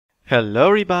Hello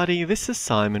everybody, this is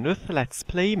Simon with Let's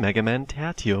Play Mega Man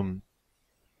Tertium.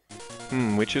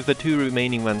 Which of the two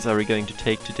remaining ones are we going to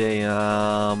take today?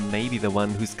 Maybe the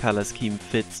one whose color scheme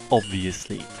fits,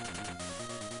 obviously.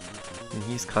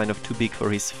 He's kind of too big for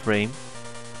his frame.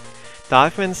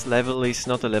 Diveman's level is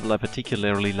not a level I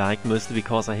particularly like, mostly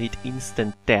because I hate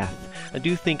instant death. I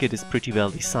do think it is pretty well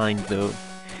designed though.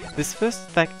 This first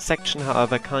section,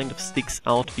 however, kind of sticks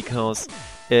out because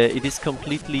it is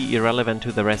completely irrelevant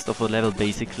to the rest of the level,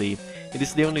 basically. It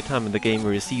is the only time in the game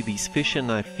where you see these fish and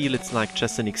I feel it's like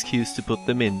just an excuse to put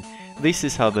them in. This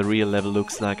is how the real level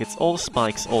looks like. It's all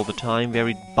spikes all the time,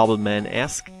 very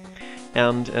Bubbleman-esque.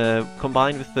 And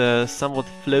combined with the somewhat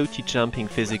floaty jumping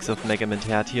physics of Mega Man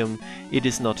Tertium, it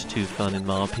is not too fun in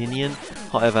my opinion.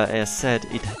 However, as said,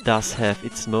 it does have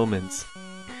its moments.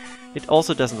 It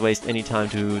also doesn't waste any time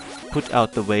to put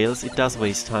out the whales. It does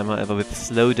waste time, however, with the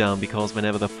slowdown, because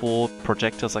whenever the 4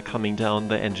 projectors are coming down,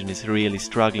 the engine is really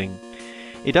struggling.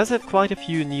 It does have quite a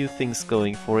few new things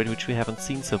going for it, which we haven't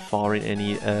seen so far in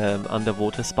any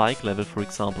underwater spike level. For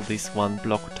example, this one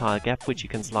block tile gap, which you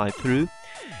can slide through.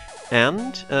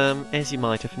 And, as you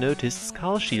might have noticed,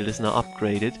 Skull Shield is now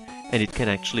upgraded, and it can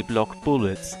actually block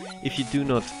bullets. If you do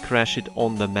not crash it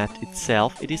on the mat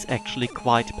itself, it is actually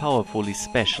quite powerful,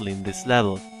 especially in this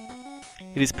level.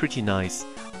 It is pretty nice.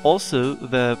 Also,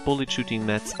 the bullet shooting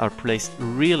mats are placed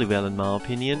really well in my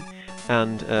opinion,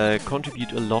 and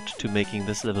contribute a lot to making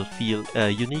this level feel a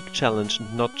unique challenge,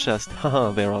 not just,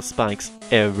 haha, there are spikes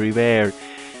everywhere.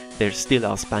 There still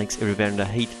are spikes everywhere and I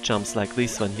hate jumps like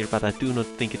this one here, but I do not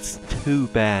think it's too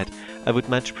bad. I would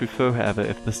much prefer, however,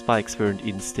 if the spikes were an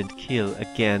instant kill.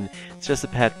 Again, it's just a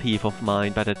pet peeve of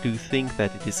mine, but I do think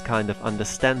that it is kind of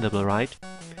understandable, right?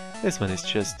 This one is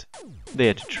just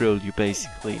there to troll you,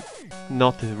 basically.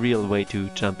 Not the real way to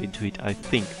jump into it, I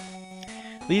think.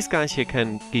 These guys here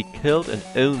can be killed and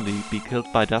only be killed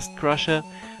by Dust Crusher.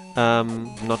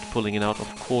 Not pulling it out,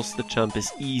 of course the jump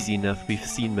is easy enough, we've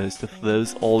seen most of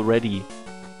those already.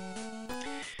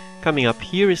 Coming up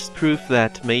here is proof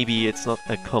that maybe it's not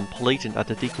a complete and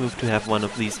utter dick move to have one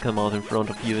of these come out in front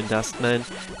of you in Dustman.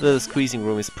 The squeezing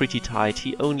room is pretty tight,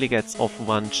 he only gets off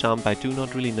one jump. I do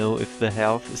not really know if the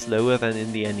health is lower than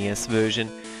in the NES version,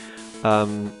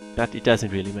 but it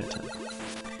doesn't really matter.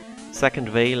 Second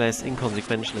Veil, as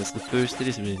inconsequential as the first, it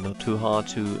is really not too hard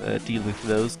to deal with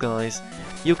those guys.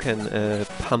 You can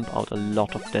pump out a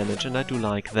lot of damage and I do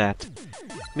like that.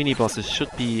 Mini-bosses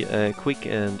should be quick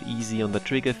and easy on the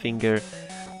trigger finger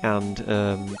and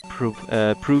prove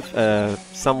a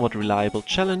somewhat reliable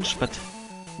challenge, but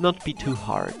not be too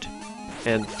hard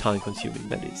and time-consuming,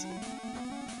 that is.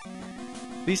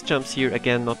 These jumps here,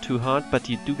 again, not too hard, but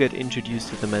you do get introduced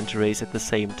to the manta rays at the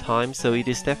same time, so it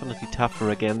is definitely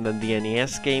tougher again than the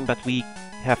NES game, but we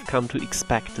have come to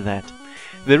expect that.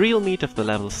 The real meat of the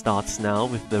level starts now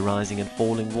with the rising and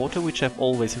falling water, which I've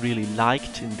always really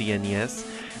liked in the NES,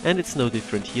 and it's no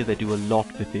different here, they do a lot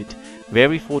with it.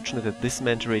 Very fortunate that this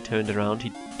manta ray turned around,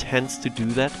 he tends to do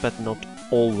that, but not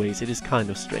always, it is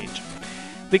kind of strange.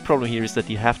 Big problem here is that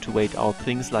you have to wait out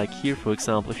things like here, for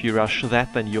example. If you rush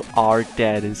that, then you are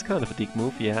dead. It's kind of a dick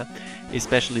move, yeah.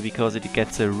 Especially because it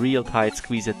gets a real tight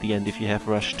squeeze at the end if you have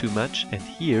rushed too much. And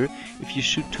here, if you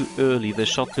shoot too early, the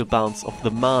shot will bounce off the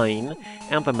mine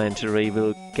and the manta ray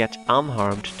will get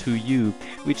unharmed to you,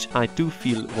 which I do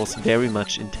feel was very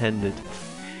much intended.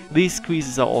 These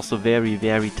squeezes are also very,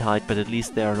 very tight, but at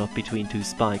least they are not between two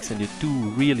spikes, and you do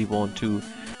really want to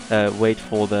wait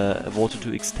for the water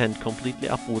to extend completely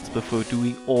upwards before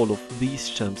doing all of these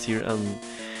jumps here,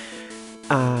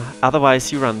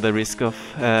 otherwise you run the risk of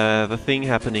the thing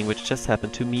happening which just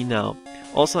happened to me now.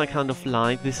 Also, I kind of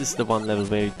lied, this is the one level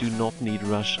where you do not need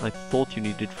rush. I thought you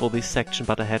needed it for this section,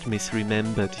 but I had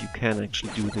misremembered. You can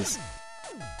actually do this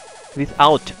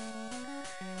without.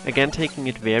 Again, taking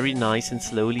it very nice and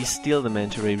slowly, still the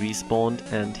manta ray respawned,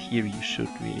 and here you should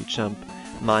really jump.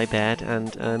 My bad,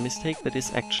 and a mistake that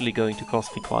is actually going to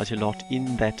cost me quite a lot,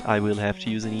 in that I will have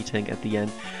to use an E-Tank at the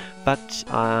end. But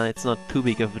it's not too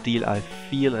big of a deal, I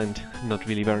feel, and not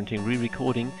really warranting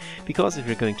re-recording, because if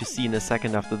you're going to see in a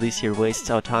second after this here wastes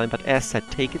our time, but as said,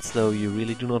 take it slow, you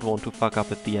really do not want to fuck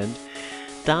up at the end.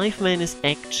 Diveman is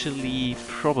actually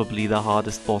probably the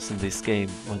hardest boss in this game.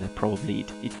 Well, probably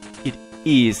it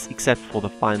is, except for the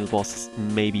final boss,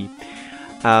 maybe.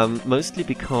 Mostly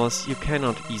because you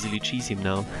cannot easily cheese him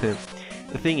now.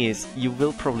 The thing is, you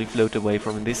will probably float away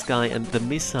from this guy, and the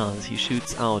missiles he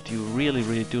shoots out, you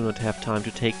really do not have time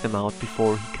to take them out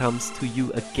before he comes to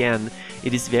you again.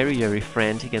 It is very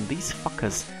frantic, and these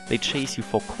fuckers, they chase you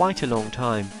for quite a long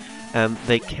time.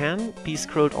 They can be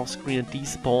scrolled off screen and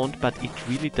despawned, but it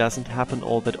really doesn't happen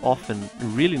all that often,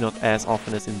 really not as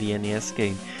often as in the NES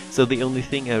game. So the only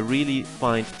thing I really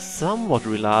find somewhat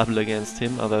reliable against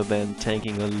him, other than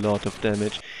tanking a lot of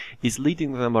damage, is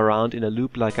leading them around in a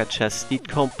loop like I just did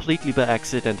completely by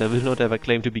accident. I will not ever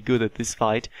claim to be good at this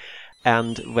fight,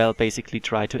 and, well, basically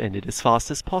try to end it as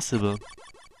fast as possible.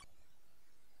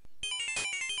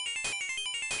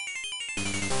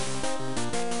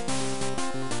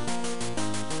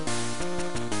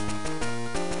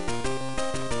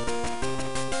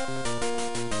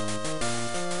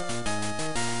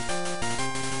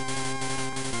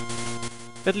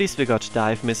 At least we got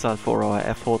Dive Missile for our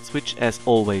efforts, which as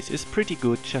always is pretty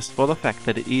good just for the fact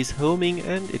that it is homing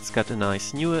and it's got a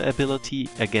nice newer ability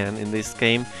again in this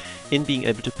game in being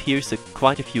able to pierce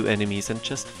quite a few enemies and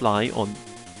just fly on.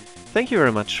 Thank you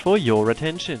very much for your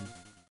attention.